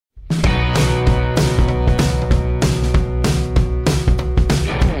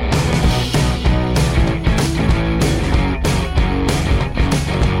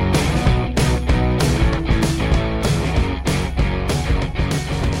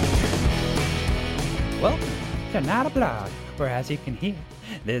Welcome to Not a Blog, where as you can hear,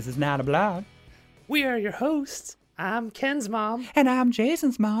 this is not a blog. We are your hosts. I'm Ken's mom. And I'm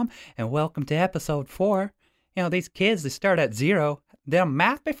Jason's mom, and welcome to episode 4. You know, these kids, they start at 0. They done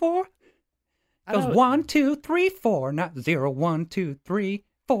math before? It goes 1, 2, 3, 4, not 0, 1, 2, 3,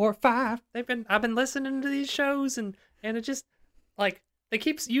 4, 5. I've been listening to these shows and it just, like, they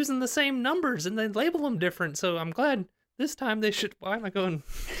keep using the same numbers and they label them different, so I'm glad this time they should... Why am I going...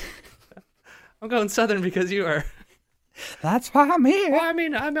 I'm going Southern because you are. That's why I'm here. Well, I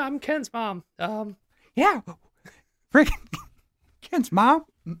mean, I'm Ken's mom. Yeah. Freaking Ken's mom.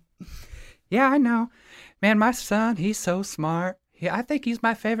 Yeah, I know. Man, my son, he's so smart. Yeah, I think he's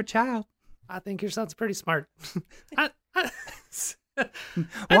my favorite child. I think your son's pretty smart. Why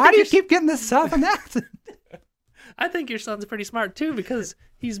do you keep getting this Southern accent? I think your son's pretty smart, too, because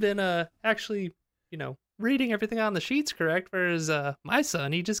he's been actually, reading everything on the sheets correct, whereas my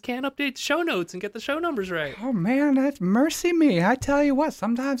son, he just can't update the show notes and get the show numbers right. Oh, man, that's mercy me. I tell you what,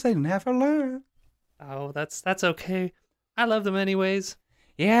 sometimes they never learn. Oh, that's okay. I love them anyways.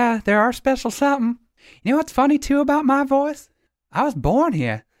 Yeah, there are special something. You know what's funny, too, about my voice? I was born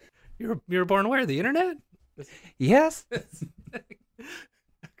here. You were born where? The internet? Yes.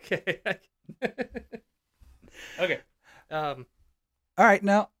 Okay. Okay. All right,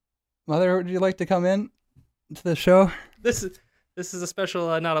 now, Mother, would you like to come in to the show? This is a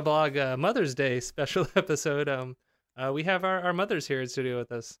special, not a blog, Mother's Day special episode. We have our mothers here in studio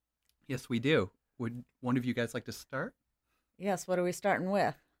with us. Yes, we do. Would one of you guys like to start? Yes, what are we starting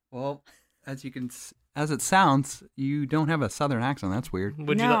with? Well, as it sounds, you don't have a Southern accent. That's weird.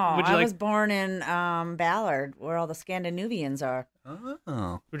 I was born in Ballard, where all the Scandinavians are.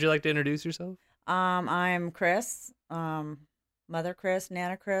 Oh. Would you like to introduce yourself? I'm Chris, Mother Chris,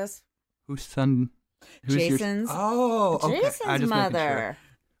 Nana Chris. Whose son? Jason's. Okay. Jason's mother. Sure.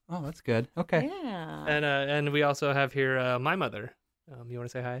 Oh, that's good. Okay. Yeah. And we also have here my mother. You want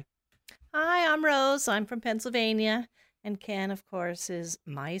to say hi? Hi, I'm Rose. I'm from Pennsylvania. And Ken, of course, is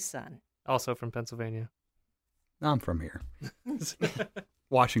my son. Also from Pennsylvania. I'm from here.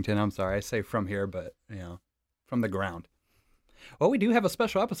 Washington, I'm sorry. I say from here, but, from the ground. Well, we do have a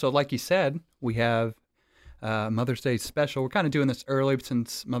special episode. Like you said, we have Mother's Day special. We're kind of doing this early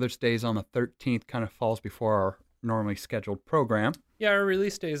since Mother's Day is on the 13th, kind of falls before our normally scheduled program. Yeah, our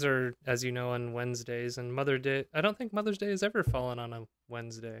release days are, as you know, on Wednesdays. And I don't think Mother's Day has ever fallen on a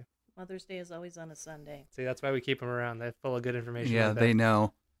Wednesday. Mother's Day is always on a Sunday. See, that's why we keep them around. They're full of good information. Yeah, they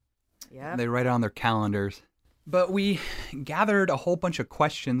know. Yeah. They write it on their calendars. But we gathered a whole bunch of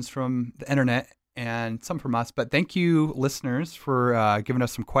questions from the internet and some from us. But thank you, listeners, for giving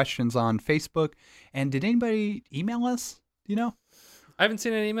us some questions on Facebook. And did anybody email us? Do you know? I haven't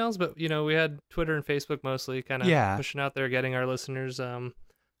seen any emails, but, we had Twitter and Facebook mostly kind of pushing out there, getting our listeners to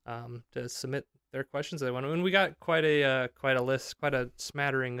submit their questions they want. And we got quite a list, quite a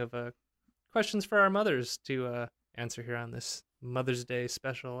smattering of questions for our mothers to answer here on this Mother's Day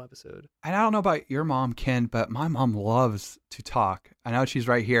special episode. And I don't know about your mom, Ken, but my mom loves to talk. I know she's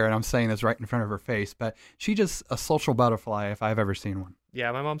right here, and I'm saying this right in front of her face, but she's just a social butterfly if I've ever seen one.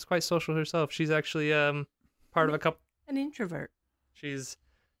 Yeah, my mom's quite social herself. She's actually part of a couple... An introvert. She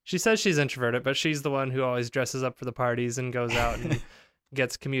says she's introverted, but she's the one who always dresses up for the parties and goes out and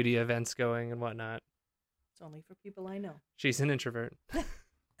gets community events going and whatnot. It's only for people I know. She's an introvert.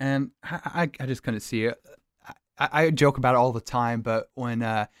 And I just couldn't see it. I joke about it all the time, but when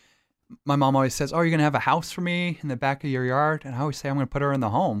my mom always says, "Oh, you're going to have a house for me in the back of your yard," and I always say I'm going to put her in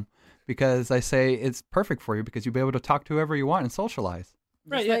the home because I say it's perfect for you because you'll be able to talk to whoever you want and socialize.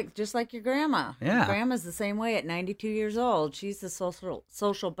 Just like your grandma. Yeah. Your grandma's the same way at 92 years old. She's the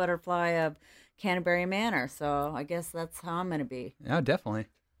social butterfly of Canterbury Manor, so I guess that's how I'm going to be. Yeah, definitely.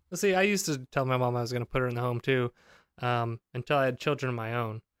 Well, see, I used to tell my mom I was going to put her in the home too until I had children of my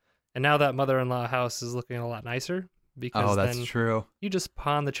own. And now that mother-in-law house is looking a lot nicer because that's true. You just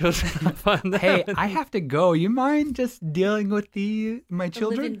pawn the children off on them. Hey, I have to go. You mind just dealing with my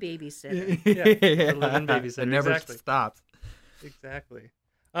children? Live-in babysitter. The live-in babysitter. It never exactly. stops. Exactly.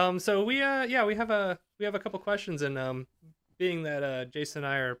 So we have a couple questions, and being that Jason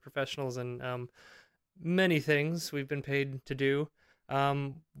and I are professionals in many things we've been paid to do,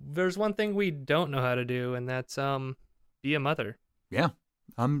 there's one thing we don't know how to do, and that's be a mother. Yeah.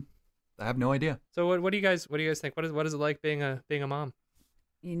 I have no idea. So what do you guys think? What is it like being a mom?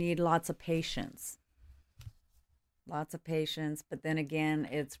 You need lots of patience. But then again,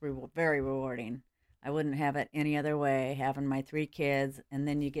 it's very rewarding. I wouldn't have it any other way, having my 3 kids, and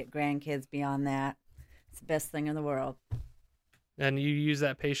then you get grandkids beyond that. It's the best thing in the world. And you use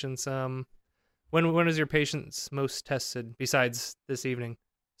that patience. When is your patience most tested besides this evening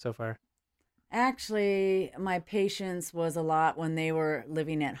so far? Actually, my patience was a lot when they were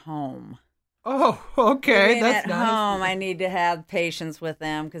living at home. Oh, okay. Living That's at nice. home, I need to have patience with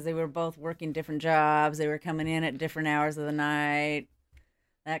them because they were both working different jobs. They were coming in at different hours of the night,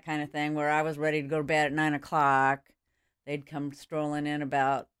 that kind of thing, where I was ready to go to bed at 9 o'clock. They'd come strolling in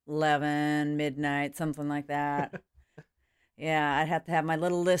about 11, midnight, something like that. Yeah, I'd have to have my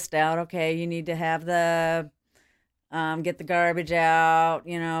little list out. Okay, you need to have get the garbage out,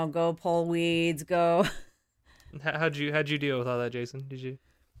 go pull weeds, go. How'd you deal with all that, Jason? Did you?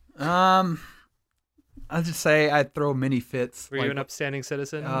 I'll just say I'd throw mini fits. Were you an upstanding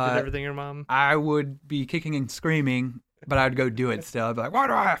citizen? Did everything your mom? I would be kicking and screaming, but I'd go do it still. I'd be like, why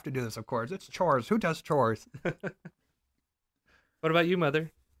do I have to do this? Of course, it's chores. Who does chores? What about you,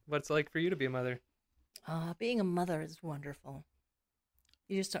 mother? What's it like for you to be a mother? Being a mother is wonderful.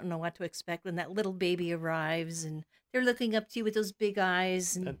 You just don't know what to expect when that little baby arrives and they're looking up to you with those big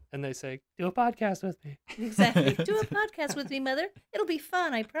eyes. And they say, do a podcast with me. Exactly. Do a podcast with me, Mother. It'll be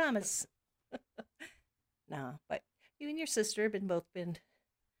fun, I promise. No, but you and your sister have both been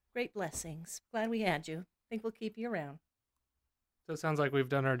great blessings. Glad we had you. Think we'll keep you around. So it sounds like we've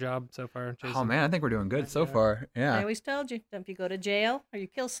done our job so far, Jason. Oh, man, I think we're doing good so far. Yeah. I always told you, if you go to jail or you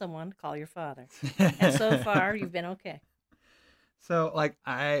kill someone, call your father. And so far, you've been okay. So,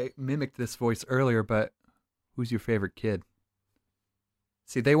 I mimicked this voice earlier, but who's your favorite kid?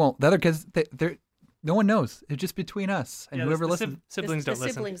 See, they won't. The other kids, they're no one knows. It's just between us and whoever listens. Siblings don't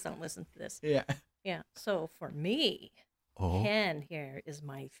listen. Siblings don't listen to this. Yeah. Yeah. So for me, Ken here is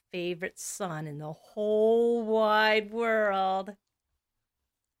my favorite son in the whole wide world.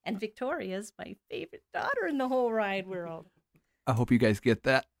 And Victoria's my favorite daughter in the whole wide world. I hope you guys get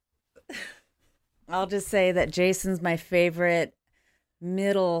that. I'll just say that Jason's my favorite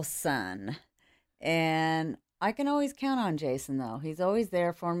middle son. And I can always count on Jason, though. He's always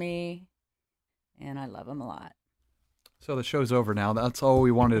there for me, and I love him a lot. So the show's over now. That's all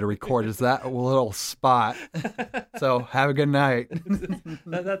we wanted to record is that little spot. So have a good night.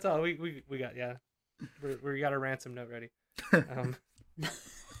 That's all we got. Yeah, we got a ransom note ready.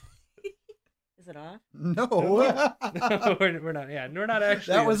 Is it off? No. No, we're not. Yeah, we're not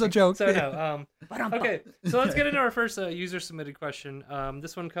actually. That was a joke. So no. Okay, so let's get into our first user submitted question.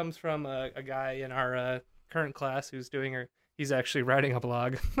 This one comes from a guy in our current class who's he's actually writing a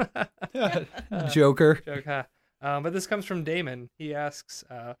blog. Joker. Joke, huh? But this comes from Damon. He asks,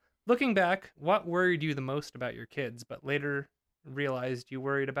 looking back, what worried you the most about your kids, but later realized you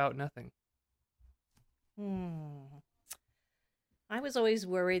worried about nothing? I was always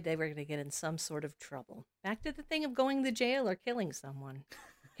worried they were going to get in some sort of trouble. Back to the thing of going to jail or killing someone.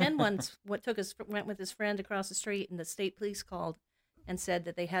 Ken once went with his friend across the street, and the state police called and said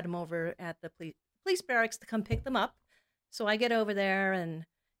that they had him over at the police barracks to come pick them up. So I get over there, and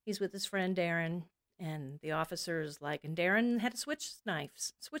he's with his friend Darren, and the officer's and Darren had a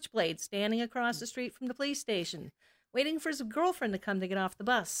switchblade standing across the street from the police station, waiting for his girlfriend to come to get off the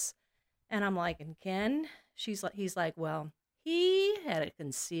bus. And I'm like, and Ken? He's like, well, he had a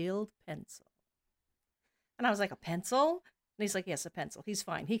concealed pencil. And I was like, a pencil? And he's like, yes, a pencil. He's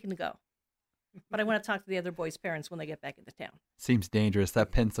fine. He can go. But I want to talk to the other boys' parents when they get back into town. Seems dangerous,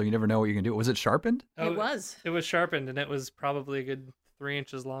 that pencil. You never know what you can do. Was it sharpened? It was. It was sharpened, and it was probably a good 3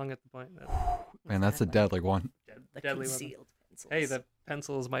 inches long at the point. Man, that's a deadly one. Deadly concealed pencils. Hey, the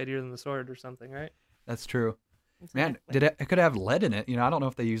pencil is mightier than the sword or something, right? That's true. Exactly. Man, it could have lead in it. I don't know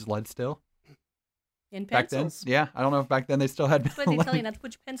if they use lead still. In back pencils. then? Yeah, I don't know if back then they still had. That's why they tell you not to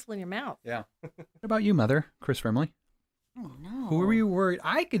put your pencil in your mouth. Yeah. What about you, Mother? Chris Frimley? Oh, no. Who were you worried?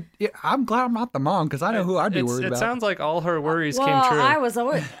 I'm glad I'm not the mom because I know who I'd be worried about. It sounds like all her worries came true. I was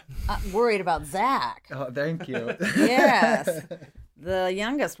always worried about Zach. Oh, thank you. Yes. The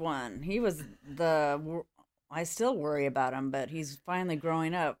youngest one. He was I still worry about him, but he's finally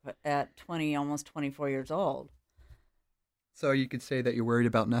growing up at 20, almost 24 years old. So you could say that you're worried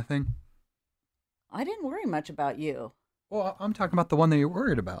about nothing? I didn't worry much about you. Well, I'm talking about the one that you're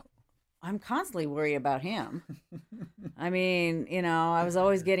worried about. I'm constantly worried about him. I mean, I was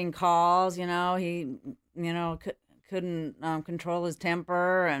always getting calls, he, couldn't control his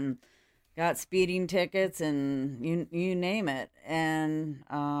temper and got speeding tickets and you name it. And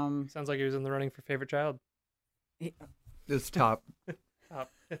sounds like he was in the running for favorite child. It's top.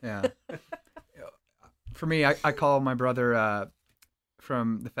 Top. Yeah. For me, I call my brother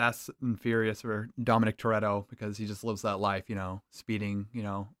from the Fast and Furious or Dominic Toretto because he just lives that life, speeding,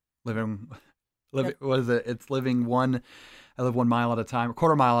 living. What is it? It's living I live 1 mile at a time,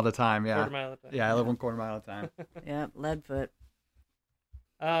 quarter mile at a time. Yeah. Quarter mile at a time. Yeah, I live 1/4 mile at a time. Yeah, Leadfoot.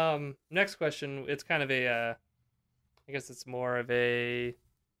 Next question. It's kind of I guess it's more of a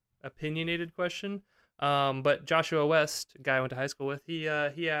opinionated question. But Joshua West, a guy I went to high school with, he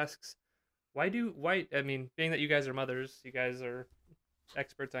asks, being that you guys are mothers, you guys are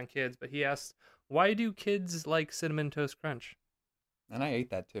experts on kids, but he asks, why do kids like Cinnamon Toast Crunch? And I ate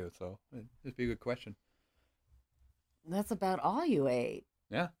that too, so it'd be a good question. That's about all you ate.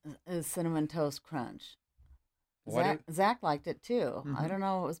 Yeah. Is Cinnamon Toast Crunch. What Zach liked it too. Mm-hmm. I don't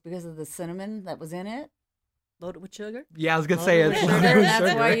know. It was because of the cinnamon that was in it. Loaded with sugar? Yeah, I was gonna say it's sugar.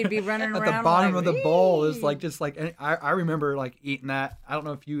 That's why you'd be running at around the bottom like, of the bowl is like just like I remember like eating that. I don't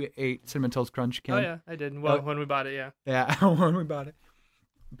know if you ate Cinnamon Toast Crunch, Ken. Oh yeah, I did. Well, when we bought it, yeah. Yeah, when we bought it.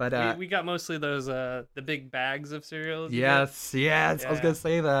 But we got mostly those the big bags of cereals. Yes. I was gonna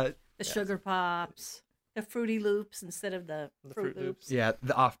say that. The Sugar Pops, the Fruity Loops instead of the Fruit Loops. Yeah,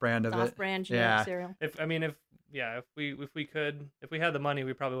 the off-brand of it. Off-brand generic cereal. If we had the money,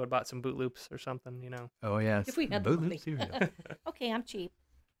 we probably would have bought some Boot Loops or something, you know. Oh yes. If we had the money. Okay, I'm cheap.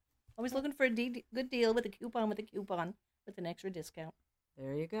 Always looking for a good deal with a coupon with an extra discount.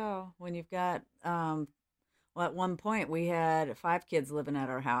 There you go. When you've got at one point we had 5 kids living at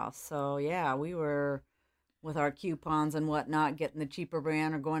our house. So yeah, we were with our coupons and whatnot, getting the cheaper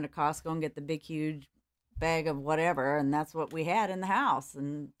brand or going to Costco and get the big huge bag of whatever, and that's what we had in the house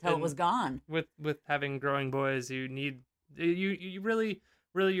until it was gone. With having growing boys, you need you really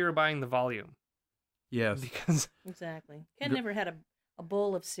you're buying the volume. Yes. Because exactly. Ken never had a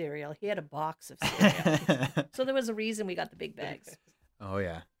bowl of cereal. He had a box of cereal. So there was a reason we got the big bags. Oh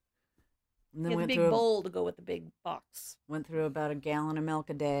yeah. And then the big bowl to go with the big box. Went through about a gallon of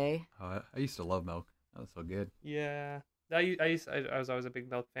milk a day. Oh, I used to love milk. That was so good. Yeah. I was always a big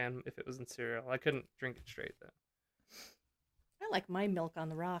milk fan if it was in cereal. I couldn't drink it straight though. I like my milk on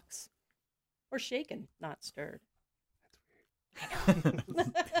the rocks, or shaken, not stirred. That's weird.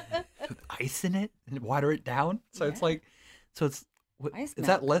 With ice in it and water it down, so it's like, is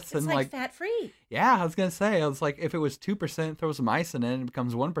that less than like fat free? Yeah, I was gonna say, I was like, if it was 2%, throw some ice in it, it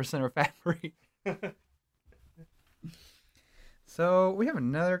becomes 1% or fat free. So we have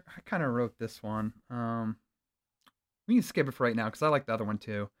another. I kind of wrote this one. We can skip it for right now because I like the other one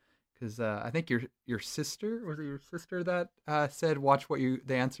too. Because I think your sister, was it your sister that said watch the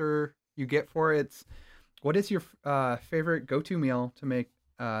answer you get for it. It's what is your favorite go-to meal to make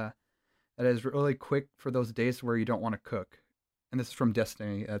that is really quick for those days where you don't want to cook? And this is from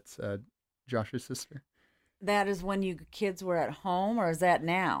Destiny. That's Josh's sister. That is when you kids were at home, or is that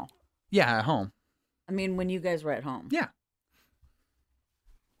now? Yeah, at home. I mean, when you guys were at home. Yeah.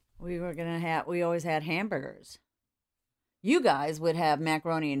 We always had hamburgers. You guys would have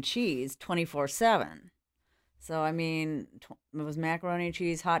macaroni and cheese 24/7. So, I mean, it was macaroni and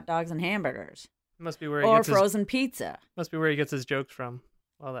cheese, hot dogs, and hamburgers. Must be where or frozen pizza. Must be where he gets his jokes from.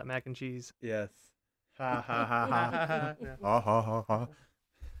 All that mac and cheese. Yes. Ha ha ha ha. Ha ha ha ha.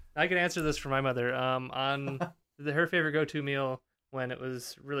 I can answer this for my mother. On her favorite go-to meal when it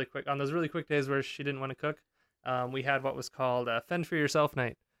was really quick, on those really quick days where she didn't want to cook, we had what was called fend for yourself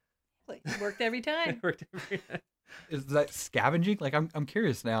night. It worked every time. It worked every time. Is that scavenging? Like, I'm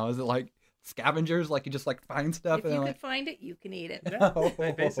curious now. Is it like scavengers? Like you just like find stuff? If you could find it, you can eat it.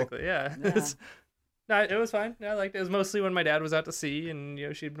 Yeah, basically, yeah. It was fine. I liked it. It was mostly when my dad was out to sea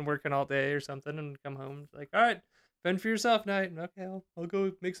and she'd been working all day or something and come home like, all right, fend for yourself night. Okay, I'll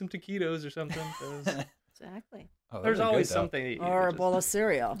go make some taquitos or something. Exactly. Oh, there's always something to eat. Or a bowl of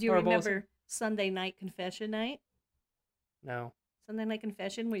cereal. Do you remember Sunday night confession night? No. Sunday night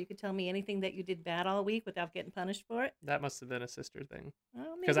confession where you could tell me anything that you did bad all week without getting punished for it? That must have been a sister thing.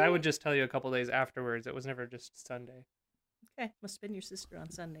 Because I would just tell you a couple days afterwards. It was never just Sunday. Okay, must have been your sister on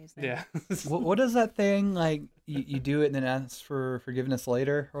Sundays then. Yeah. What is that thing like? You do it and then ask for forgiveness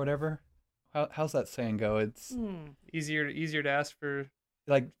later or whatever. How's that saying go? It's easier to ask for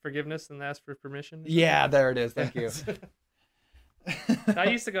like forgiveness than to ask for permission. Yeah, there it is. Thank you. I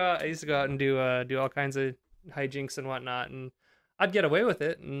used to go out and do all kinds of hijinks and whatnot, and I'd get away with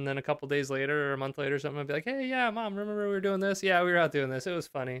it, and then a couple days later or a month later or something, I'd be like, hey, yeah, Mom, remember we were doing this? Yeah, we were out doing this. It was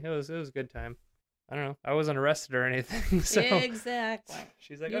funny. It was a good time. I don't know. I wasn't arrested or anything. So exactly.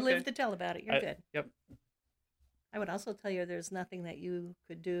 She's like, you okay. live to tell about it. You're good. Yep. I would also tell you there's nothing that you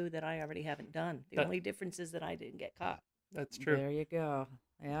could do that I already haven't done. The only difference is that I didn't get caught. That's true. There you go.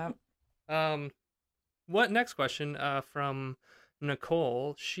 Yeah. What next question from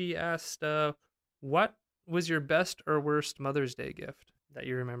Nicole? She asked, what was your best or worst Mother's Day gift that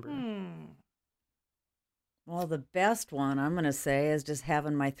you remember? Well, the best one I'm going to say is just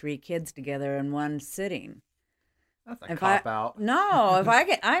having my 3 kids together in one sitting. That's a cop out. No,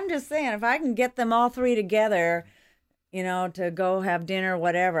 I'm just saying, if I can get them all 3 together, to go have dinner,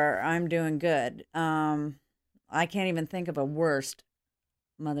 whatever, I'm doing good. I can't even think of a worst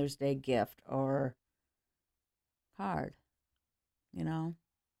Mother's Day gift or card. You know,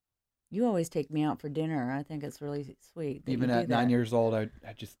 you always take me out for dinner. I think it's really sweet. Even at 9 years old, I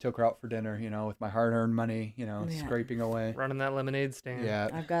just took her out for dinner, with my hard-earned money, scraping away. Running that lemonade stand. Yeah.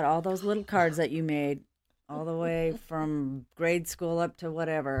 I've got all those little cards that you made all the way from grade school up to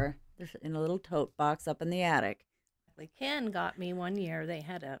whatever. They're in a little tote box up in the attic. Ken got me one year. They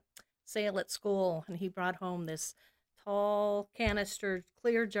had a sale at school, and he brought home this tall canister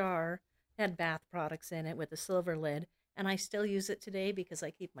clear jar, had bath products in it with a silver lid, and I still use it today because I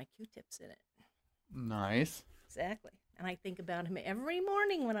keep my Q-tips in it. Nice. Exactly. And I think about him every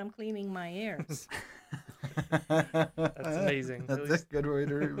morning when I'm cleaning my ears. That's amazing. That's a good way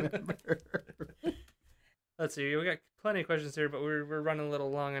to remember. Let's see. We got plenty of questions here, but we're running a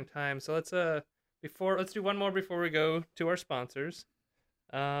little long on time. So let's do one more before we go to our sponsors.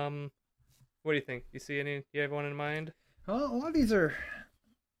 What do you think? You have one in mind? Well, a lot of these are.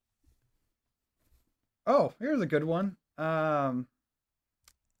 Oh, here's a good one.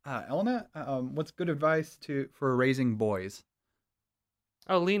 Elena, what's good advice for raising boys?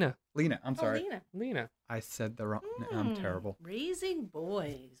 Oh, Lena, I'm sorry. Lena. I said the wrong. I'm terrible. Raising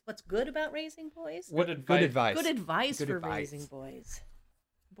boys. What's good about raising boys? Good advice. Good advice for raising boys.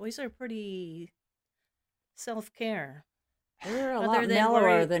 Boys are pretty self-care. They're a lot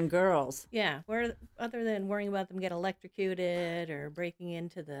mellower than girls. Yeah, other than worrying about them get electrocuted or breaking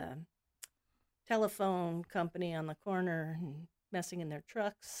into the telephone company on the corner and messing in their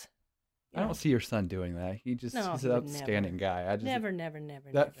trucks. I don't see your son doing that. He's an upstanding guy. Never.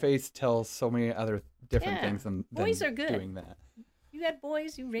 That face tells so many other different things than boys are good. Doing that. You got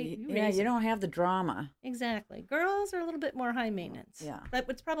boys, you raise. You don't have the drama. Exactly. Girls are a little bit more high maintenance. Yeah. But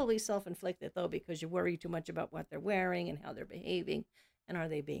it's probably self-inflicted, though, because you worry too much about what they're wearing and how they're behaving, and are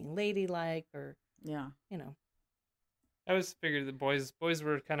they being ladylike or, Yeah. I always figured that boys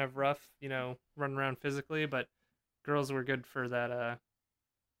were kind of rough, running around physically, but girls were good for that.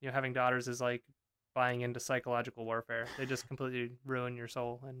 Having daughters is like buying into psychological warfare. They just completely ruin your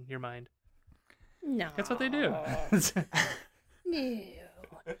soul and your mind. No. That's what they do.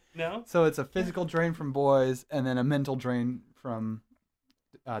 No? So it's a physical drain from boys and then a mental drain from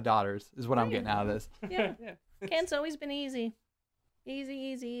daughters is what I'm getting out of this. Yeah. Ken's always been easy.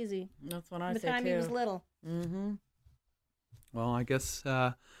 Easy. That's what I say, too. The time he was little. Mm-hmm. Well, I guess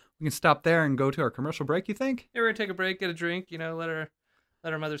we can stop there and go to our commercial break, you think? Yeah, we're going to take a break, get a drink, let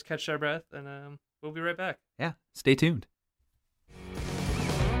our mothers catch their breath, and we'll be right back. Yeah, stay tuned.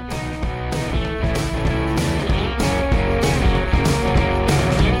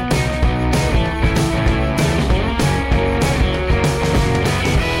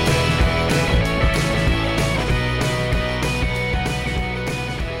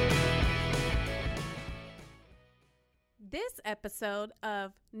 This episode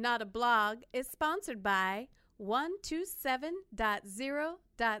of Not a Blog is sponsored by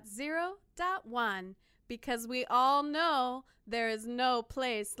 127.0.0.1 because we all know there is no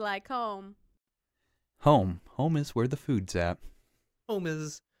place like home. Home is where the food's at. Home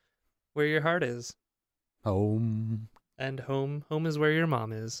is where your heart is. Home. And home is where your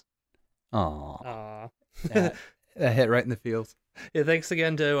mom is. Aww. That hit right in the feels. Yeah, thanks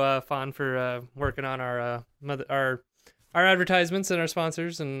again to Fawn for working on our advertisements and our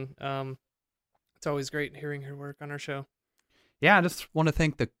sponsors, and it's always great hearing her work on our show. Yeah, I just want to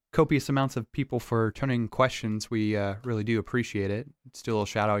thank the copious amounts of people for turning questions. We really do appreciate it. Let's do a little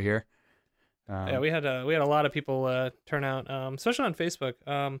shout out here. Yeah, we had a lot of people turn out, especially on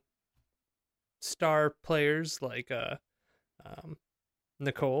Facebook. Star players like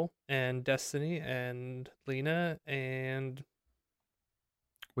Nicole and Destiny and Lena, and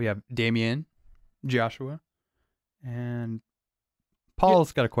we have Damien, Joshua. And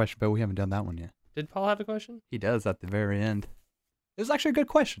Paul's got a question, but we haven't done that one yet. Did Paul have a question? He does at the very end. It was actually a good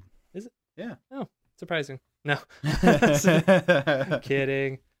question. Is it? Yeah. Oh, surprising. No.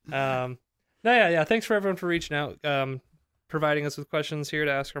 Kidding. Yeah. Thanks for everyone for reaching out, providing us with questions here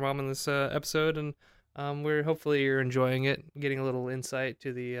to ask our mom in this episode, and hopefully you're enjoying it, getting a little insight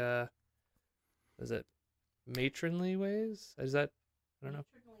to the is it matronly ways? Is that, I don't know.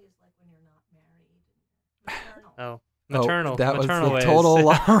 Matronly is like when you're not married. Maternal. Oh, maternal. That maternal was the ways. total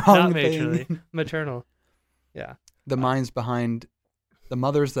wrong Not thing. matronly. Maternal. Yeah. The minds behind the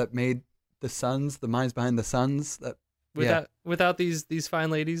mothers that made the sons, the minds behind the sons that Without these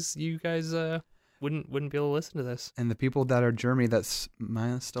fine ladies, you guys wouldn't be able to listen to this. And the people that are Jeremy that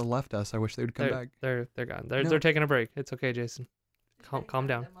still left us, I wish they would come back. They're gone. They're taking a break. It's okay, Jason. Calm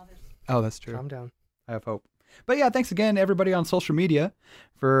down. Oh, that's true. Calm down. I have hope. But yeah, thanks again, everybody on social media,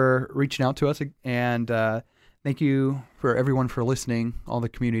 for reaching out to us. And Thank you for everyone for listening, all the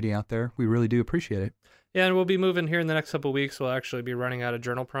community out there. We really do appreciate it. Yeah, and we'll be moving here in the next couple of weeks. We'll actually be running out of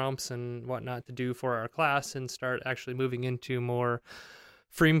journal prompts and whatnot to do for our class and start actually moving into more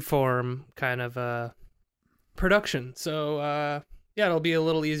freeform kind of production. So, yeah, it'll be a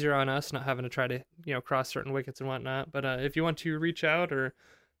little easier on us, not having to try to, cross certain wickets and whatnot. But if you want to reach out or,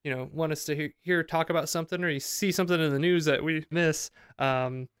 want us to hear talk about something, or you see something in the news that we miss,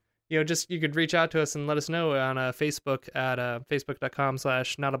 you could reach out to us and let us know on Facebook at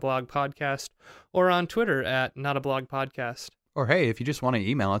facebook.com/notablogpodcast or on Twitter at notablogpodcast. Or hey, if you just want to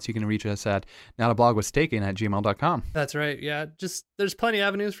email us, you can reach us at notablogwithstaken@gmail.com. That's right. Yeah, there's plenty of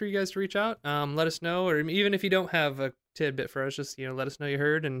avenues for you guys to reach out. Let us know, or even if you don't have a tidbit for us, just let us know you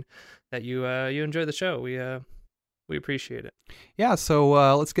heard and that you enjoy the show. We appreciate it. Yeah,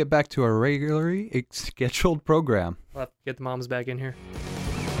 so let's get back to our regularly scheduled program. We'll have to get the moms back in here.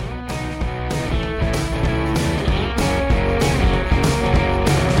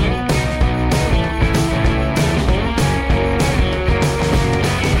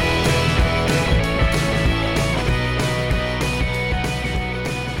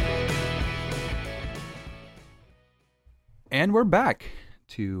 And we're back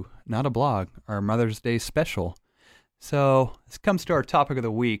to Not a Blog, our Mother's Day special. So this comes to our topic of the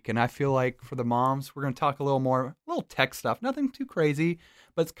week, and I feel like for the moms, we're going to talk a little tech stuff, nothing too crazy,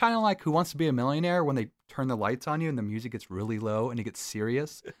 but it's kind of like Who Wants to Be a Millionaire when they turn the lights on you and the music gets really low and it gets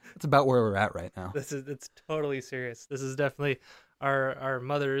serious. That's about where we're at right now. It's totally serious. This is definitely our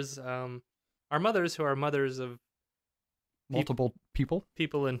mothers, who are mothers of multiple people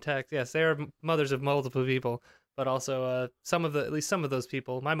in tech. Yes, they are mothers of multiple people. But also at least some of those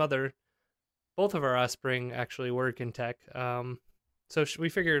people. My mother, both of our offspring actually work in tech. So we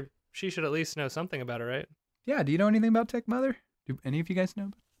figured she should at least know something about it, right? Yeah. Do you know anything about tech, Mother? Do any of you guys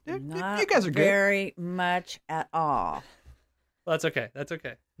know? Not you guys are good. Very much at all. Well, that's okay.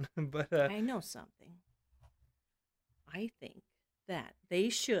 But I know something. I think that they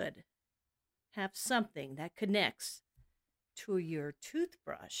should have something that connects to your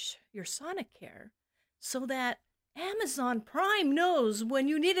toothbrush, your Sonicare, so that Amazon Prime knows when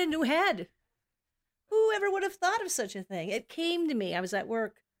you need a new head. Whoever would have thought of such a thing? It came to me. I was at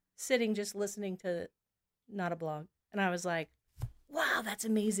work, sitting just listening to Not a Blog, and I was like, wow, that's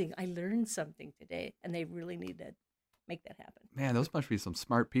amazing. I learned something today, and they really need to make that happen. Man, those must be some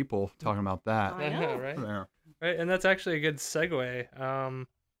smart people talking about that. I know, right? Yeah. Right, and that's actually a good segue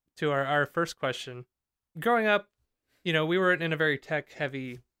to our first question. Growing up, we weren't in a very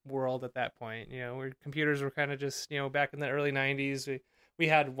tech-heavy world at that point. Computers were kind of just, back in the early 90s, we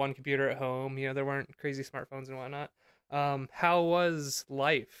had one computer at home. There weren't crazy smartphones and whatnot. How was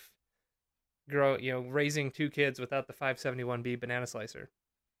life raising two kids without the 571B banana slicer?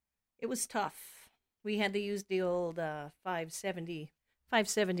 It was tough. We had to use the old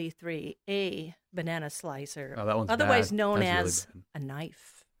 573A banana slicer. Oh, that one's otherwise bad. known That's as really a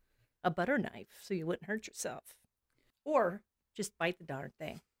knife, a butter knife, so you wouldn't hurt yourself. Or just bite the darn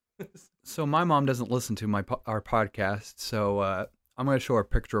thing. So my mom doesn't listen to our podcast, so I'm going to show her a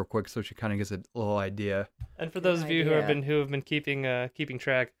picture real quick so she kind of gets a little idea. And for those of you who have been keeping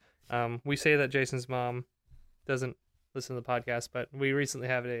track, we say that Jason's mom doesn't listen to the podcast, but we recently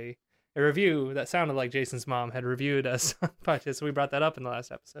have a review that sounded like Jason's mom had reviewed us on the podcast, so we brought that up in the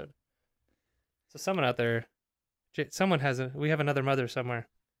last episode. So someone out there, we have another mother somewhere.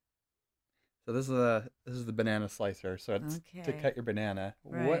 So this is the banana slicer. So it's to cut your banana.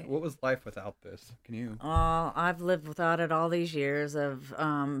 Right. What was life without this? Can you? Oh, I've lived without it all these years of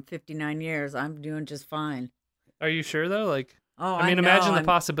 59 years. I'm doing just fine. Are you sure though? I imagine the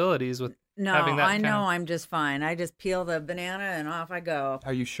possibilities with having that. I know I'm just fine. I just peel the banana and off I go.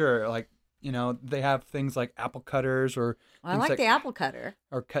 Are you sure? They have things like apple cutters or. I like the apple cutter.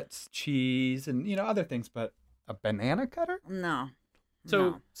 Or cuts cheese and other things, but a banana cutter? No.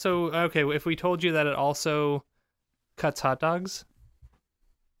 So okay, if we told you that it also cuts hot dogs,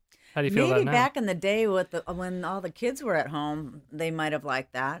 how do you feel about it now? Maybe back in the day when all the kids were at home, they might have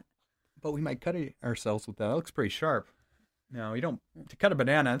liked that. But we might cut ourselves with that. That looks pretty sharp. No, you don't. To cut a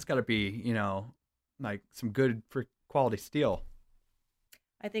banana, it's got to be, like some good for quality steel.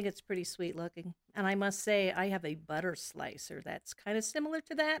 I think it's pretty sweet looking. And I must say, I have a butter slicer that's kind of similar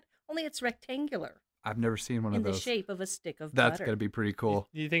to that, only it's rectangular. I've never seen one of those. In the shape of a stick of butter. That's butter. going to be pretty cool.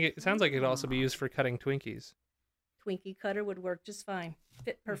 You think it sounds like it could also be used for cutting Twinkies? Twinkie cutter would work just fine.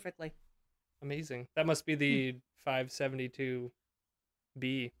 Fit perfectly. Amazing. That must be the 572B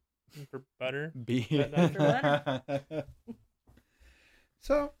for butter. B. For butter.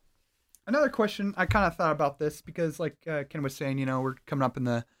 So, another question. I kind of thought about this because, like Ken was saying, we're coming up in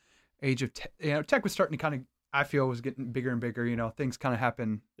the age of tech was starting to kind of I feel was getting bigger and bigger. You know, things kind of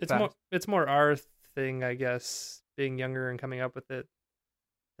happen. It's more our thing, I guess, being younger and coming up with it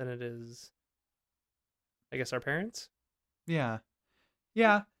than it is, I guess, our parents. Yeah.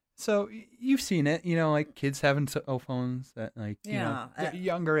 So you've seen it, you know, like kids having cell phones at like you know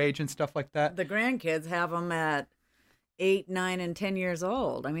younger age and stuff like that. The grandkids have them at 8, 9, and 10 years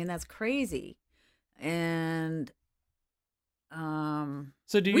old. I mean, that's crazy. And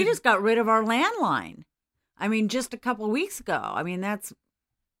so we just got rid of our landline. I mean, just a couple of weeks ago. I mean, that's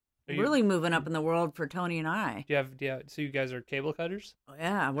really moving up in the world for Tony and I. So you guys are cable cutters? Oh,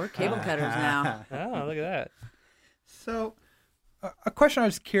 yeah, we're cable cutters now. Oh, look at that. So a question I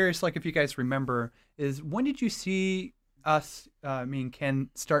was curious, like if you guys remember, is when did you see us, Ken,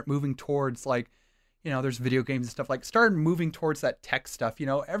 start moving towards like, you know, there's video games and stuff, like started moving towards that tech stuff, you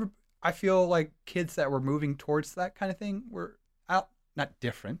know, I feel like kids that were moving towards that kind of thing were not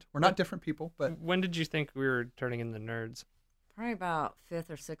different. We're not different people, but. When did you think we were turning into nerds? Probably about 5th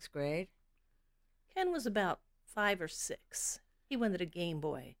or 6th grade. Ken was about 5 or 6. He wanted a Game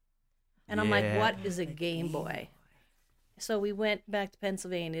Boy. And I'm like, what is a Game Boy? So we went back to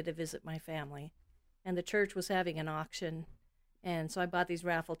Pennsylvania to visit my family. And the church was having an auction. And so I bought these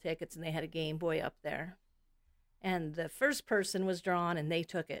raffle tickets, and they had a Game Boy up there. And the first person was drawn, and they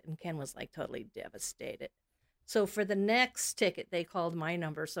took it. And Ken was like totally devastated. So for the next ticket, they called my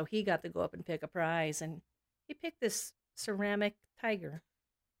number. So he got to go up and pick a prize. And he picked this ceramic tiger.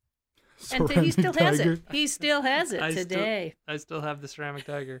 And he still has it. He still has it today. I still have the ceramic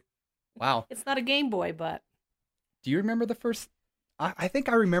tiger. Wow. It's not a Game Boy, but. Do you remember the first? I think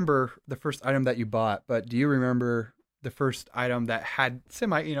I remember the first item that you bought, but do you remember the first item that had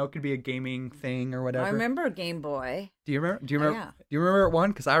you know, it could be a gaming thing or whatever? I remember a Game Boy. Do you remember? Do you remember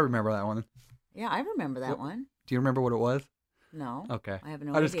one? Because I remember that one. Yeah, I remember that one. Do you remember what it was? No. Okay. I have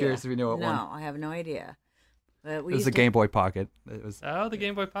no idea. I'm just curious if you knew what one. No, I have no idea. But it was the Game Boy Pocket. It was. Oh, the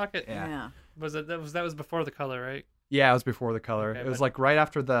Game Boy Pocket. Yeah. That was before the color, right? Yeah, it was before the color. Okay, it was like right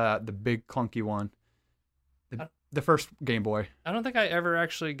after the big clunky one. The first Game Boy. I don't think I ever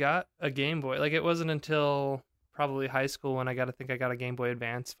actually got a Game Boy. Like it wasn't until probably high school when I got a Game Boy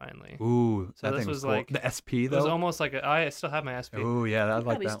Advance finally. Ooh, so that this was was cool. like the SP though. It was almost like I still have my SP. Oh yeah, I like that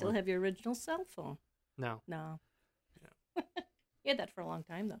one. You probably still have your original cell phone. No. You had that for a long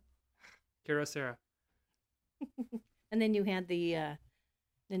time though. Kyocera. And then you had the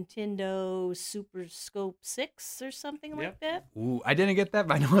Nintendo Super Scope 6 or something like that. Ooh, I didn't get that,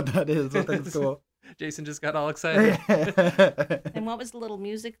 but I know what that is. I think it's cool. Jason just got all excited. And what was the little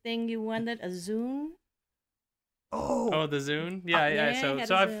music thing you wanted? A Zune? Oh, the Zune? Yeah.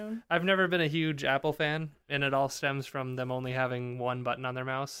 So I've never been a huge Apple fan, and it all stems from them only having one button on their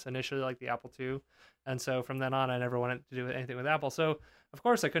mouse initially, like the Apple II. And so from then on, I never wanted to do anything with Apple. So of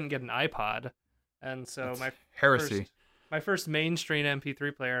course I couldn't get an iPod, and so my first mainstream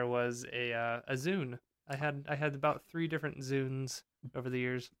MP3 player was a Zune. I had about 3 different Zunes over the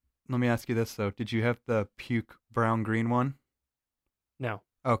years. Let me ask you this though: did you have the puke brown green one? No.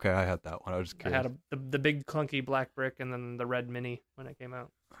 Okay, I had that one. I was just curious. I had the big clunky black brick and then the red mini when it came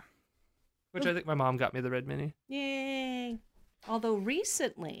out. Which I think my mom got me the red mini. Yay! Although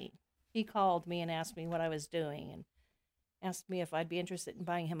recently he called me and asked me what I was doing and asked me if I'd be interested in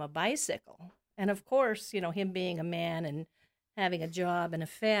buying him a bicycle. And of course, you know, him being a man and having a job and a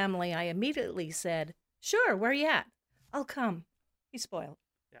family, I immediately said, "Sure, where you at? I'll come." He's spoiled.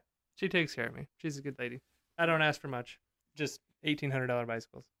 Yeah, she takes care of me. She's a good lady. I don't ask for much. Just $1,800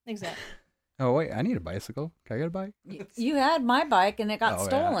 bicycles. Exactly. Oh wait, I need a bicycle. Can I get a bike? You had my bike and it got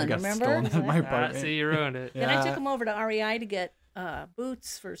stolen. Yeah, remember? Stolen my bike. See, you ruined it. Then I took him over to REI to get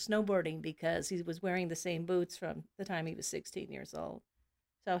boots for snowboarding because he was wearing the same boots from the time he was 16 years old.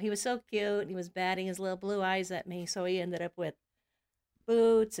 So he was so cute and he was batting his little blue eyes at me. So he ended up with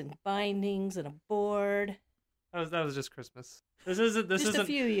boots and bindings and a board. That was just Christmas. This isn't a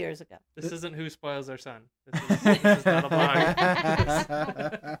few years ago. This isn't Who Spoils Our Son. This is not a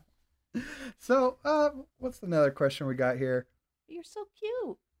blog. So, what's another question we got here? You're so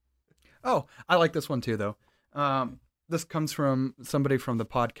cute. Oh, I like this one too, though. This comes from somebody from the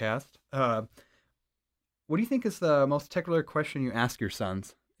podcast. What do you think is the most particular question you ask your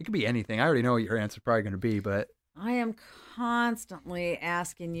sons? It could be anything. I already know what your answer's probably going to be, but... I am constantly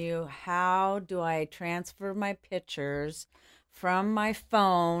asking you, how do I transfer my pictures from my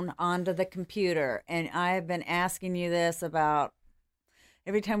phone onto the computer? And I have been asking you this about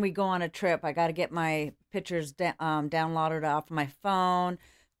every time we go on a trip. I got to get my pictures downloaded off my phone,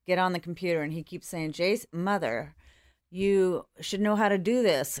 get on the computer. And he keeps saying, Jace, mother, you should know how to do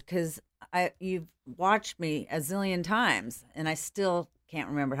this because you've watched me a zillion times and I still can't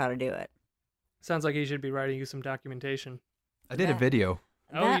remember how to do it. Sounds like he should be writing you some documentation. I did a video.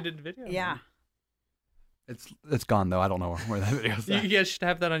 Oh, you did a video? Yeah. It's gone though. I don't know where that video's at. You guys should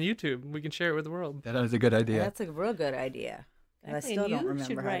have that on YouTube. We can share it with the world. That is a good idea. That's a real good idea. But I Exactly, still and don't you remember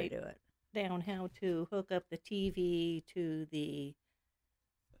should how to write do it. down how to hook up the TV to the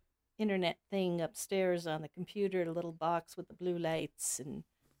internet thing upstairs on the computer, the little box with the blue lights, and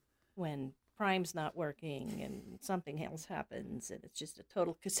when Prime's not working and something else happens and it's just a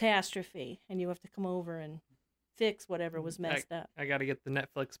total catastrophe and you have to come over and fix whatever was messed up. I got to get the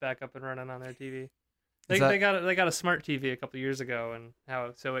Netflix back up and running on their TV. Is They got a smart TV a couple of years ago, and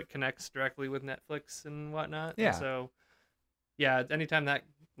so it connects directly with Netflix and whatnot. Yeah. And so, yeah, anytime that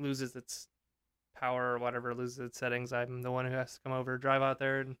loses its power or whatever, loses its settings, I'm the one who has to come over, drive out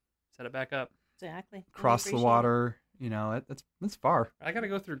there, and set it back up. Exactly. Really Cross the appreciate water. You know, it's far. I got to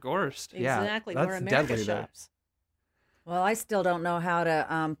go through Gorst. it. Yeah, Exactly. that's Where America deadly there. shops. Well, I still don't know how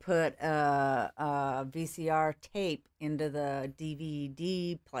to put a VCR tape into the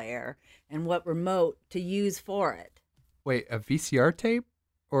DVD player and what remote to use for it. Wait, a VCR tape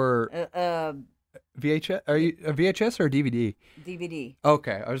or VHS? Are you a VHS or a DVD? DVD.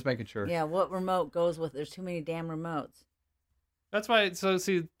 Okay, I was making sure. Yeah, what remote goes with? There's too many damn remotes. That's why. So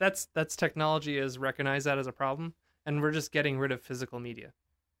see, that's technology has recognized that as a problem, and we're just getting rid of physical media.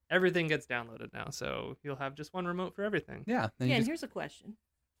 Everything gets downloaded now, so you'll have just one remote for everything. Yeah. Then Yeah, you and just, here's a question.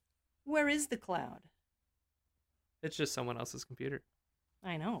 Where is the cloud? It's just someone else's computer.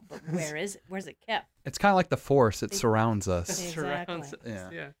 I know, but where is it? Where's it kept? it's kind of like the Force. It surrounds us. Surrounds us. Yeah.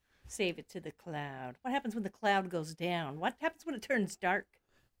 Yeah. Save it to the cloud. What happens when the cloud goes down? What happens when it turns dark?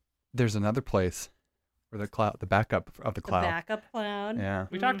 There's another place where the backup of the cloud. The backup cloud. Yeah.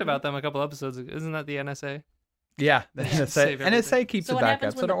 We talked about them a couple episodes ago. Isn't that the NSA? Yeah. The Yeah, NSA, save everything. NSA keeps So it what back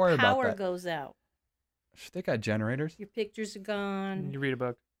happens up, so when don't worry the about power that. goes out? They got generators. Your pictures are gone. You read a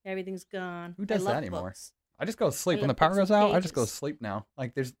book. Everything's gone. Who does I love that anymore? books. I just go to sleep I when the love power books goes and out. I just go to pages. sleep now.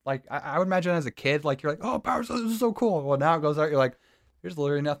 Like there's like I would imagine as a kid, like you're like, oh, this is so cool. Well, now it goes out. You're like, there's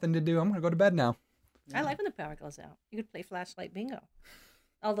literally nothing to do. I'm gonna go to bed now. I like when the power goes out. You could play flashlight bingo.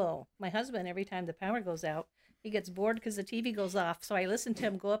 Although my husband, every time the power goes out, he gets bored because the TV goes off. So I listen to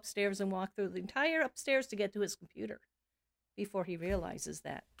him go upstairs and walk through the entire upstairs to get to his computer before he realizes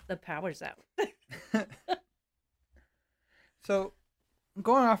that the power's out. So,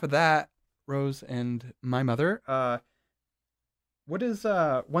 going off of that, Rose and my mother, what is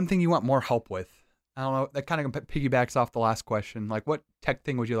one thing you want more help with? I don't know. That kind of piggybacks off the last question. Like, what tech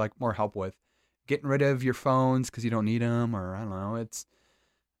thing would you like more help with? Getting rid of your phones because you don't need them, or I don't know. It's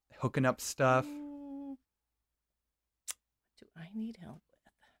hooking up stuff. What do I need help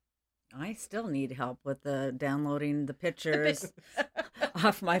with? I still need help with the downloading the pictures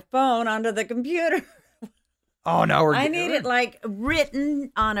off my phone onto the computer. Oh no, I need it like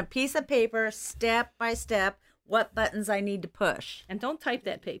written on a piece of paper, step by step, what buttons I need to push. And don't type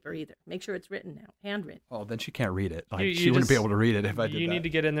that paper either. Make sure it's written now, handwritten. Oh, then she can't read it. Like You she wouldn't be just- able to read it if I did You that. need to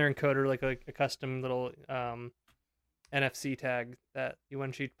get in there and code her like a custom little NFC tag that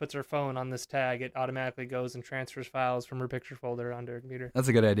when she puts her phone on this tag, it automatically goes and transfers files from her picture folder onto her computer. That's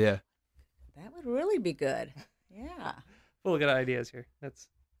a good idea. That would really be good. Yeah. Full of good ideas here. That's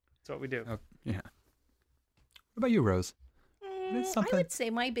what we do. Oh, yeah. What about you, Rose? It's I something- would say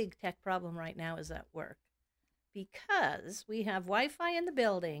my big tech problem right now is at work because we have Wi-Fi in the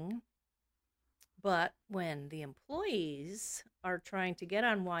building, but when the employees are trying to get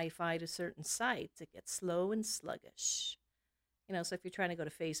on Wi-Fi to certain sites, it gets slow and sluggish. You know, so if you're trying to go to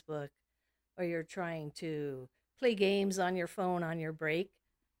Facebook or you're trying to play games on your phone on your break,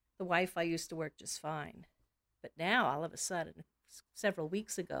 the Wi-Fi used to work just fine. But now, all of a sudden, several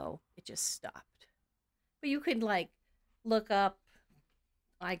weeks ago, it just stopped. But you could like look up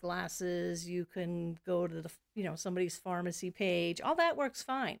eyeglasses. You can go to the somebody's pharmacy page. All that works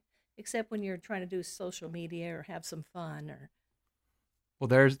fine, except when you're trying to do social media or have some fun. Or Well,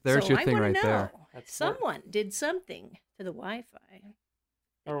 there's so your I thing wanna right know, there. That's someone did something to the Wi-Fi.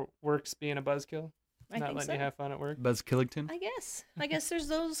 Or work's being a buzzkill. I Not think letting so. you have fun at work. Buzz Killington. I guess there's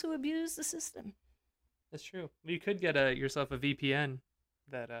those who abuse the system. That's true. You could get yourself a VPN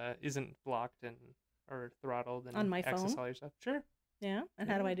that isn't blocked or throttled and On my access phone? all your stuff. Sure. Yeah, and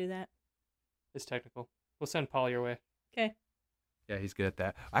how do I do that? It's technical. We'll send Paul your way. Okay. Yeah, he's good at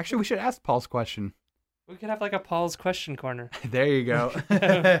that. Actually, we should ask Paul's question. We could have like a Paul's question corner. There you go.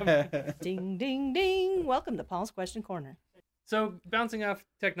 Ding, ding, ding. Welcome to Paul's Question Corner. So bouncing off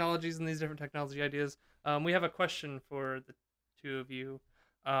technologies and these different technology ideas, we have a question for the two of you.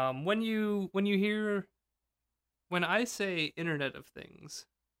 When I say Internet of Things,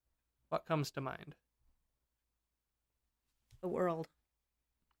 what comes to mind? The world.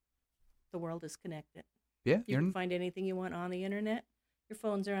 the world is connected. Yeah. You can find anything you want on the internet. Your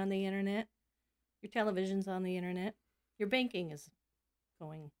phones are on the internet. Your television's on the internet. Your banking is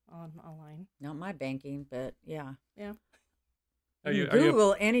going online. Not my banking, but yeah. Yeah. You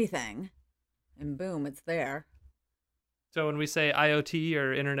Google anything, and boom, it's there. So when we say IoT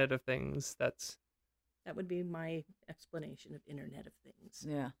or Internet of Things, that would be my explanation of Internet of Things.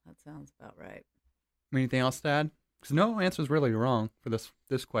 Yeah, that sounds about right. Anything else to add? Because no answer is really wrong for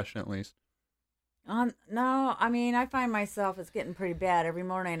this question, at least. No, I mean, I find myself, it's getting pretty bad. Every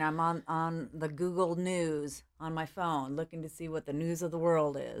morning I'm on the Google News on my phone looking to see what the news of the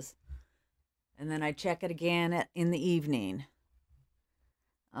world is. And then I check it again in the evening.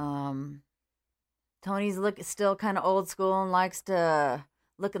 Tony's still kind of old school and likes to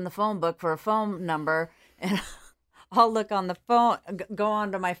look in the phone book for a phone number. And I'll look on the phone, go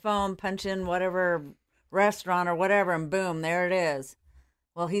onto my phone, punch in whatever restaurant or whatever, and boom, there it is.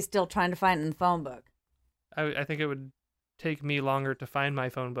 Well, he's still trying to find it in the phone book. I think it would take me longer to find my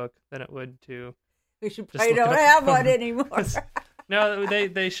phone book than it would to. We should probably don't have one anymore. No,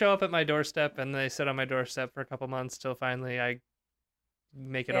 they show up at my doorstep and they sit on my doorstep for a couple months till finally I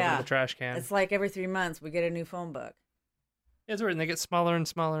make it over to the trash can. It's like every 3 months we get a new phone book. Yeah, it's weird, and they get smaller and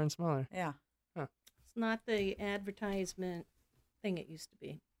smaller and smaller. Yeah. Huh. It's not the advertisement thing it used to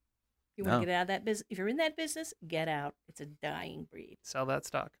be. You want to get out of that business? If you're in that business, get out. It's a dying breed. Sell that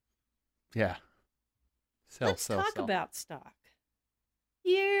stock. Yeah. Let's talk about stock.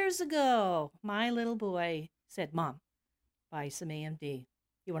 Years ago, my little boy said, "Mom, buy some AMD.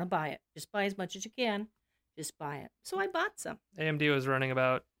 You want to buy it? Just buy as much as you can. Just buy it." So I bought some. AMD was running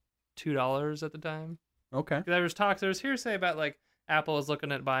about $2 at the time. Okay. There was hearsay about like Apple was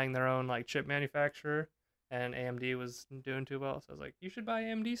looking at buying their own like chip manufacturer, and AMD was doing too well. So I was like, you should buy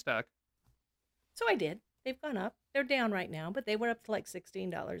AMD stock. So I did. They've gone up. They're down right now, but they were up to like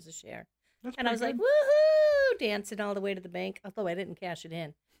 $16 a share. That's and I was good. like, woohoo, dancing all the way to the bank, although I didn't cash it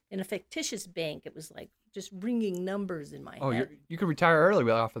in. In a fictitious bank, it was like just ringing numbers in my head. You could retire early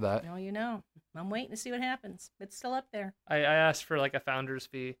off of that. No, I'm waiting to see what happens. It's still up there. I asked for like a founder's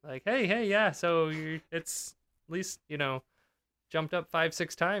fee. Like, hey, yeah, so it's at least, jumped up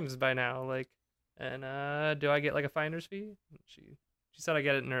 5-6 times by now. Like, and do I get like a finder's fee? She said I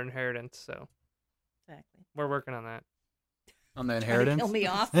get it in her inheritance, so. Exactly. We're working on that. On the inheritance? Kill me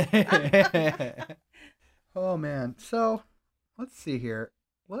off. Oh, man. So, let's see here.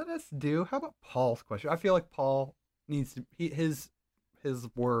 Let us do, how about Paul's question? I feel like Paul needs to, his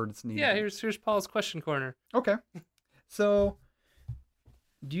words need Yeah, to here's Paul's question corner. Okay. So,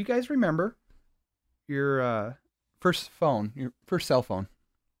 do you guys remember your first cell phone?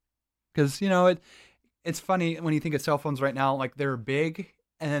 Because, it's funny when you think of cell phones right now, like they're big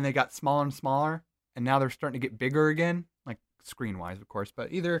and then they got smaller and smaller and now they're starting to get bigger again, like screen-wise, of course.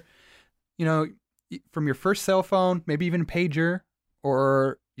 But either, from your first cell phone, maybe even a pager,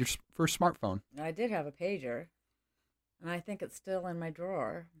 or your first smartphone. I did have a pager, and I think it's still in my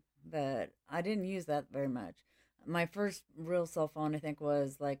drawer, but I didn't use that very much. My first real cell phone, I think,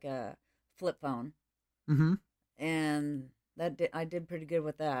 was like a flip phone. Mm-hmm. And I did pretty good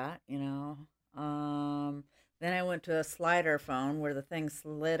with that, Then I went to a slider phone where the thing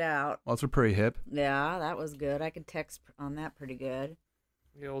slid out. Well, those are pretty hip. Yeah, that was good. I could text on that pretty good.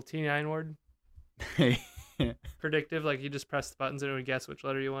 The old T9 word. Hey. Predictive, like you just press the buttons and it would guess which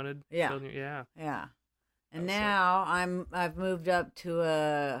letter you wanted. Yeah. Yeah. And now I've moved up to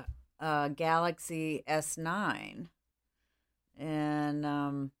a Galaxy S9,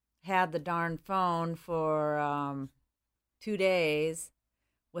 and had the darn phone for 2 days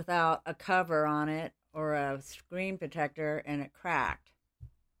without a cover on it or a screen protector, and it cracked.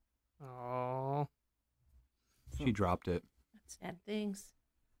 Oh. She dropped it. That's sad things.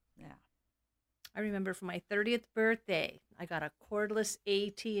 Yeah. I remember for my 30th birthday, I got a cordless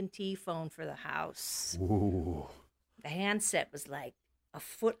AT&T phone for the house. Ooh. The handset was like a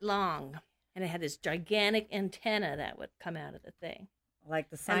foot long, and it had this gigantic antenna that would come out of the thing. Like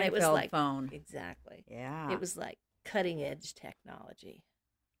the And it was Seinfeld like, phone. Exactly. Yeah. It was like cutting edge technology.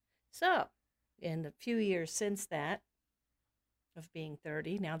 So, in the few years since that, of being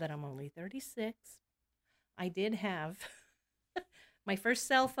 30, now that I'm only 36, I did have... My first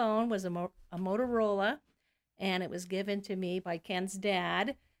cell phone was a Motorola, and it was given to me by Ken's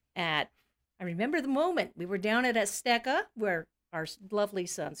dad I remember the moment. We were down at Azteca, where our lovely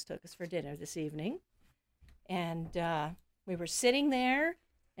sons took us for dinner this evening. And we were sitting there,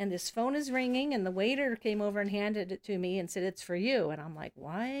 and this phone is ringing, and the waiter came over and handed it to me and said, "It's for you." And I'm like,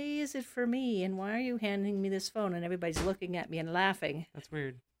 why is it for me? And why are you handing me this phone? And everybody's looking at me and laughing. That's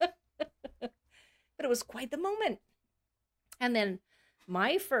weird. But it was quite the moment. And then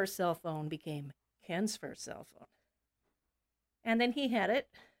My first cell phone became Ken's first cell phone. And then he had it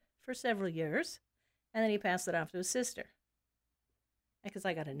for several years. And then he passed it off to his sister. Because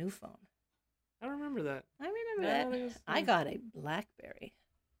I got a new phone. I don't remember that. I remember that. I got a BlackBerry.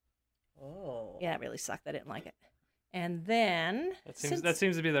 Oh. Yeah, it really sucked. I didn't like it. And then... That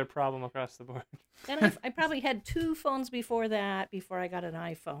seems to be their problem across the board. Then I probably had 2 phones before that, before I got an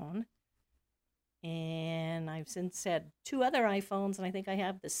iPhone. And I've since had 2 other iPhones, and I think I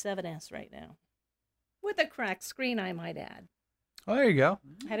have the 7S right now. With a cracked screen, I might add. Oh, there you go.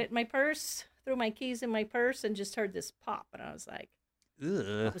 Had it in my purse, threw my keys in my purse, and just heard this pop. And I was like,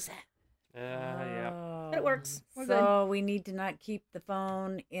 what was that? Yeah. But it works. We're So we need to not keep the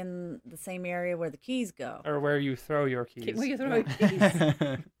phone in the same area where the keys go. Or where you throw your keys. good. Where you throw your keys.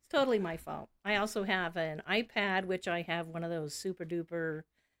 It's totally my fault. I also have an iPad, which I have one of those super duper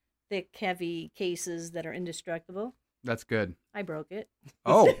thick, heavy cases that are indestructible. That's good. I broke it.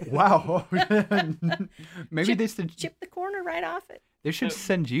 Oh, wow. Maybe they should chip the corner right off it. They should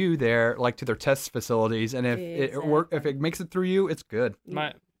send you there, like to their test facilities, and if if it makes it through you, it's good.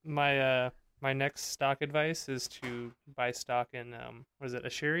 My next stock advice is to buy stock in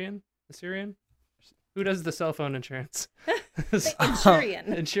Assyrian? Who does the cell phone insurance?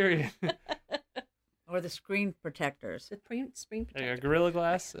 Insurien. Or the screen protectors. The screen protector. Gorilla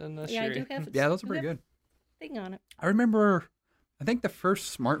Glass and Assyrian. Yeah, I do have. Yeah, those are pretty good. Thing on it. I remember, I think the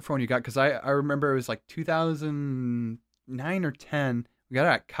first smartphone you got, because I remember it was like 2009 or 10. We got it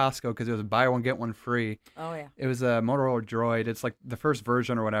at Costco because it was buy one, get one free. Oh, yeah. It was a Motorola Droid. It's like the first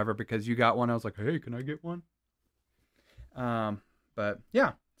version or whatever, because you got one. I was like, hey, can I get one? But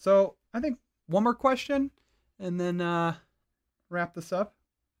yeah, so I think one more question and then wrap this up.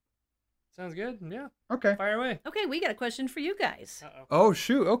 Sounds good. Yeah. Okay. Fire away. Okay, we got a question for you guys. Uh-oh. Oh,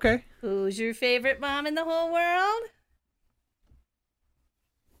 shoot. Okay. Who's your favorite mom in the whole world?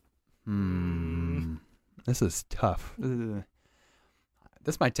 This is tough.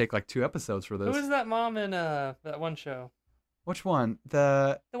 This might take like 2 episodes for this. Who was that mom in that one show? Which one?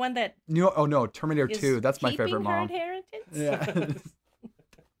 The one that... No, Terminator 2. That's my favorite mom. Keeping her inheritance? Yeah.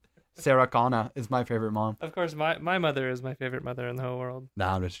 Sarah Connor is my favorite mom. Of course, my mother is my favorite mother in the whole world.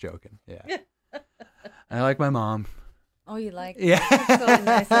 Nah, I'm just joking. Yeah. I like my mom. Oh, you like me? Yeah. It's so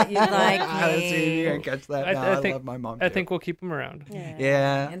nice that you like See, you me. can't catch that. I love my mom too. I think we'll keep them around.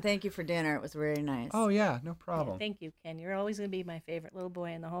 Yeah. And thank you for dinner. It was very nice. Oh, yeah. No problem. Yeah, thank you, Ken. You're always going to be my favorite little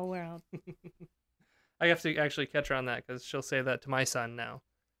boy in the whole world. I have to actually catch her on that because she'll say that to my son now.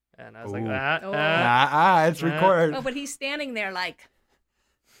 And I was like, it's recorded. Oh, but he's standing there like...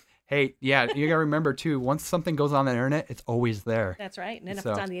 Hey, yeah, you got to remember, too, once something goes on the internet, it's always there. That's right. And then if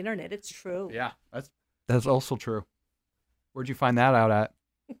it's on the internet, it's true. Yeah, that's also true. Where'd you find that out at?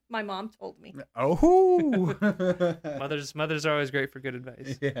 My mom told me. Oh! Mothers are always great for good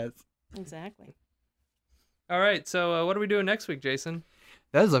advice. Yes. Exactly. All right, so what are we doing next week, Jason?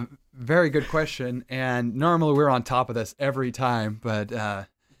 That is a very good question, and normally we're on top of this every time, but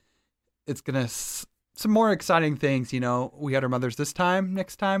it's going to... Some more exciting things, we had our mothers this time.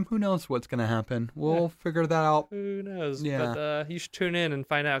 Next time, who knows what's going to happen. We'll figure that out. Who knows? Yeah. But you should tune in and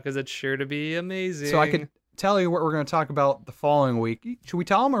find out because it's sure to be amazing. So I could tell you what we're going to talk about the following week. Should we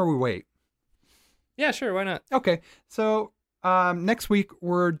tell them or we wait? Yeah, sure. Why not? Okay. So next week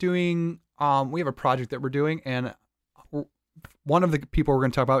we're doing, we have a project that we're doing, and one of the people we're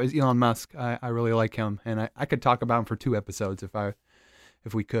going to talk about is Elon Musk. I really like him, and I could talk about him for 2 episodes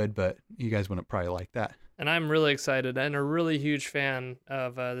if we could, but you guys wouldn't probably like that. And I'm really excited and a really huge fan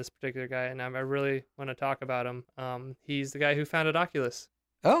of this particular guy, and I really want to talk about him. He's the guy who founded Oculus.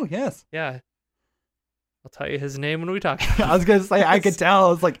 Oh, yes. Yeah. I'll tell you his name when we talk. I was going to say, I could tell.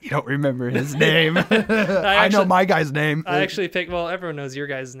 I was like, you don't remember his name. I know my guy's name. I actually picked, everyone knows your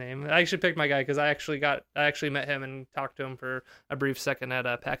guy's name. I actually picked my guy because I actually met him and talked to him for a brief second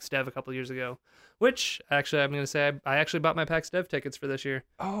at PAX Dev a couple years ago, which actually I'm going to say I actually bought my PAX Dev tickets for this year.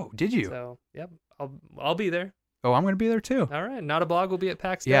 Oh, did you? So, yep, I'll be there. Oh, I'm going to be there too. All right. Not a Blog will be at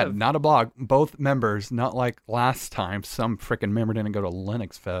PAX Yeah, Dev. Not a Blog. Both members, not like last time. Some freaking member didn't go to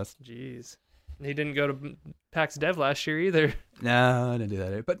Linux Fest. Jeez. He didn't go to PAX Dev last year either. No, I didn't do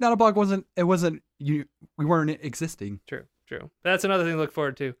that. But Not a Blog we weren't existing. True. That's another thing to look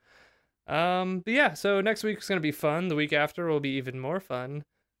forward to. But yeah, so next week's going to be fun. The week after will be even more fun.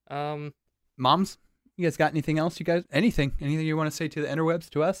 Moms, you guys got anything else? Anything you want to say to the interwebs,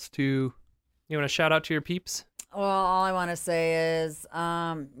 to us, to... You want to shout out to your peeps? Well, all I want to say is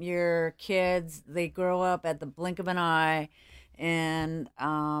your kids, they grow up at the blink of an eye, and...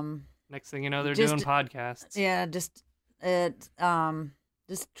 Next thing you know, they're doing podcasts. Yeah, just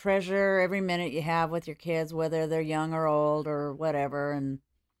just treasure every minute you have with your kids, whether they're young or old or whatever. And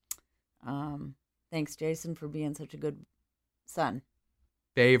thanks, Jason, for being such a good son.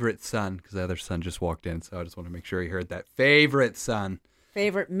 Favorite son, because the other son just walked in, so I just want to make sure he heard that. Favorite son.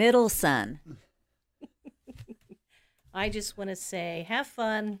 Favorite middle son. I just want to say, have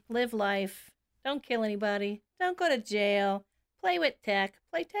fun, live life, don't kill anybody, don't go to jail, play with tech,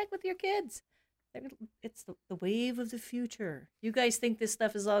 play tech with your kids. It's the wave of the future. You guys think this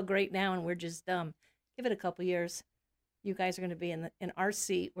stuff is all great now and we're just dumb. Give it a couple years. You guys are going to be in our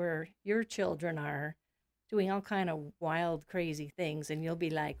seat where your children are doing all kind of wild, crazy things, and you'll be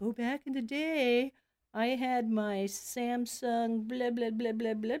like, oh, back in the day, I had my Samsung blah, blah, blah,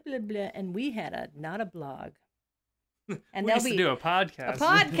 blah, blah, blah, blah, and we had not a blog. And we used to do a podcast. A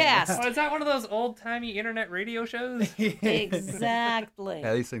podcast. Oh, is that one of those old-timey internet radio shows? Exactly.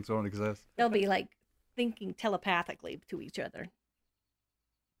 Yeah, these things don't exist. They'll be like thinking telepathically to each other.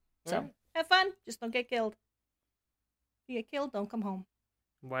 So have fun. Just don't get killed. If you get killed, don't come home.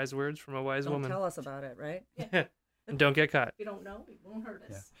 Wise words from a wise woman. Don't tell us about it, right? Yeah. And don't get caught. If you don't know, it won't hurt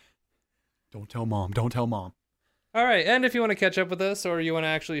us. Yeah. Don't tell mom. Don't tell mom. All right, and if you want to catch up with us or you want to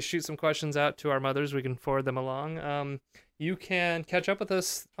actually shoot some questions out to our mothers, we can forward them along. You can catch up with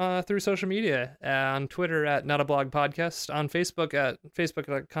us through social media, on Twitter at Not a Blog Podcast, on Facebook at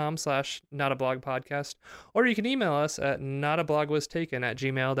facebook.com/notablogpodcast, or you can email us at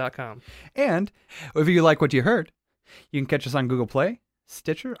notablogwastaken@gmail.com. And if you like what you heard, you can catch us on Google Play,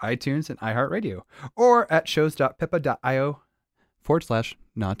 Stitcher, iTunes, and iHeartRadio, or at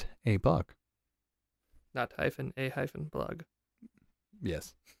shows.pippa.io/notablog. Not -a blog.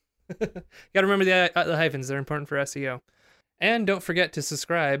 Yes. Got to remember the hyphens. They're important for SEO. And don't forget to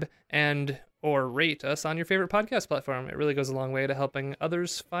subscribe and or rate us on your favorite podcast platform. It really goes a long way to helping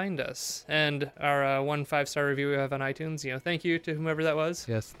others find us. And our 1 5-star review we have on iTunes, thank you to whomever that was.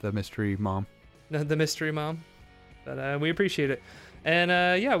 Yes, the mystery mom. The mystery mom. But we appreciate it. And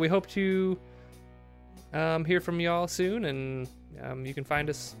we hope to hear from y'all soon. And you can find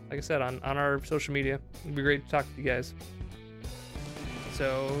us, like I said, on our social media. It'd be great to talk to you guys.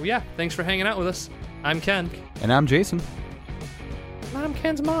 So, yeah, thanks for hanging out with us. I'm Ken. And I'm Jason. I'm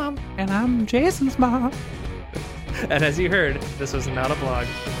Ken's mom. And I'm Jason's mom. And as you heard, this was Not a Blog.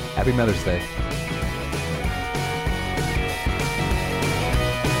 Happy Mother's Day.